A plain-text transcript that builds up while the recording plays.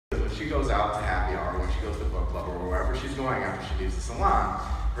goes out to happy hour, when she goes to book club, or wherever she's going after she leaves the salon,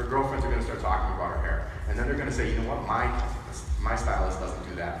 her girlfriends are going to start talking about her hair. And then they're going to say, you know what, my stylist doesn't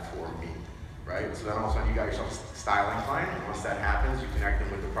do that for me, right? So then all of a sudden you got yourself a styling client, and once that happens, you connect them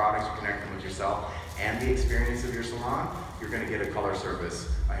with the products, you connect them with yourself and the experience of your salon, you're going to get a color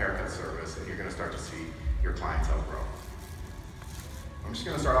service, a haircut service, and you're going to start to see your clientele grow. I'm just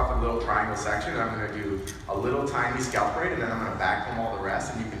going to start off with a little triangle section, and I'm going to do a little tiny scalp braid, and then I'm going to backcomb all the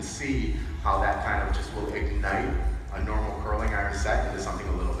rest, and you can see how that kind of just will ignite a normal curling iron set into something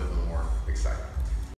a little bit more exciting.